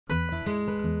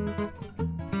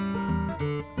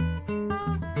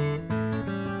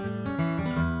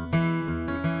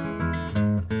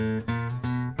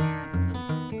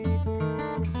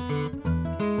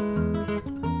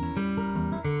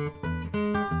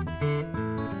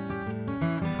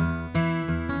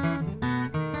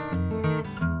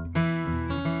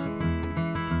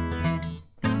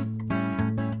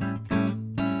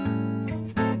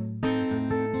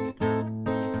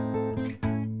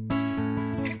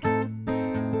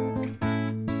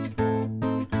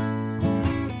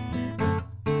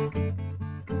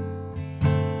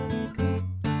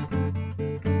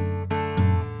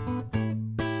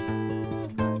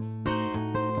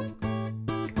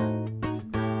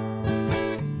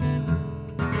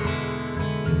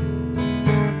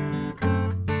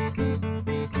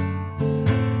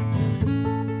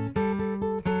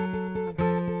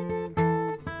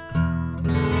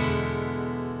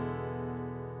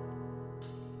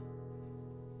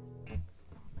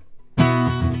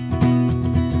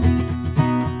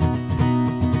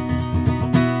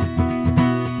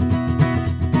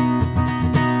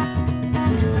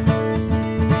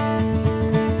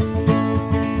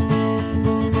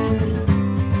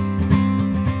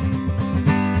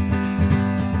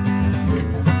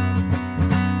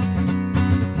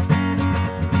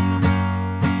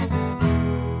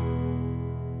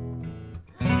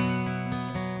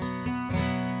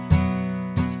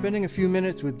Spending a few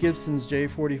minutes with Gibson's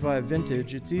J-45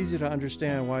 Vintage, it's easy to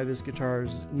understand why this guitar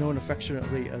is known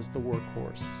affectionately as the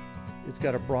Workhorse. It's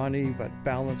got a brawny but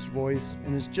balanced voice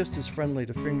and is just as friendly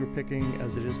to fingerpicking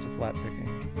as it is to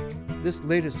flatpicking. This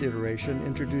latest iteration,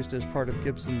 introduced as part of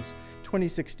Gibson's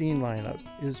 2016 lineup,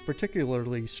 is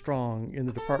particularly strong in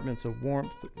the departments of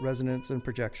warmth, resonance, and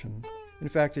projection. In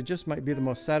fact, it just might be the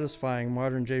most satisfying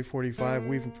modern J-45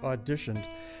 we've auditioned,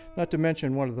 not to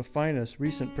mention one of the finest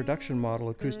recent production model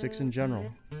acoustics in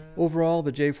general. Overall,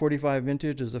 the J-45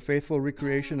 Vintage is a faithful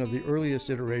recreation of the earliest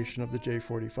iteration of the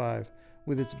J-45,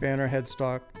 with its banner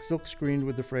headstock silk-screened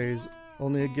with the phrase,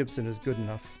 "Only a Gibson is good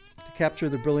enough." To capture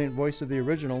the brilliant voice of the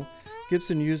original,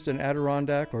 Gibson used an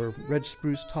Adirondack or red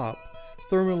spruce top,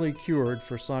 thermally cured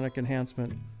for sonic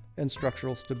enhancement and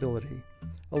structural stability,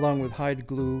 along with hide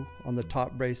glue on the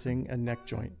top bracing and neck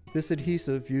joint. This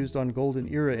adhesive, used on Golden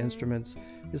Era instruments,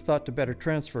 is thought to better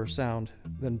transfer sound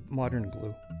than modern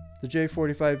glue. The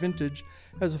J-45 Vintage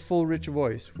has a full, rich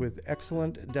voice with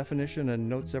excellent definition and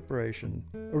note separation.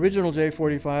 Original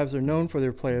J-45s are known for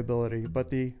their playability, but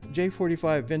the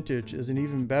J-45 Vintage is an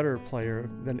even better player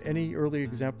than any early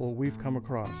example we've come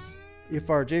across. If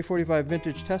our J-45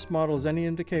 Vintage test model is any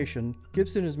indication,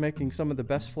 Gibson is making some of the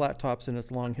best flat tops in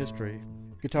its long history.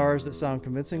 Guitars that sound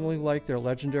convincingly like their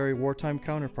legendary wartime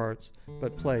counterparts,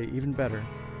 but play even better.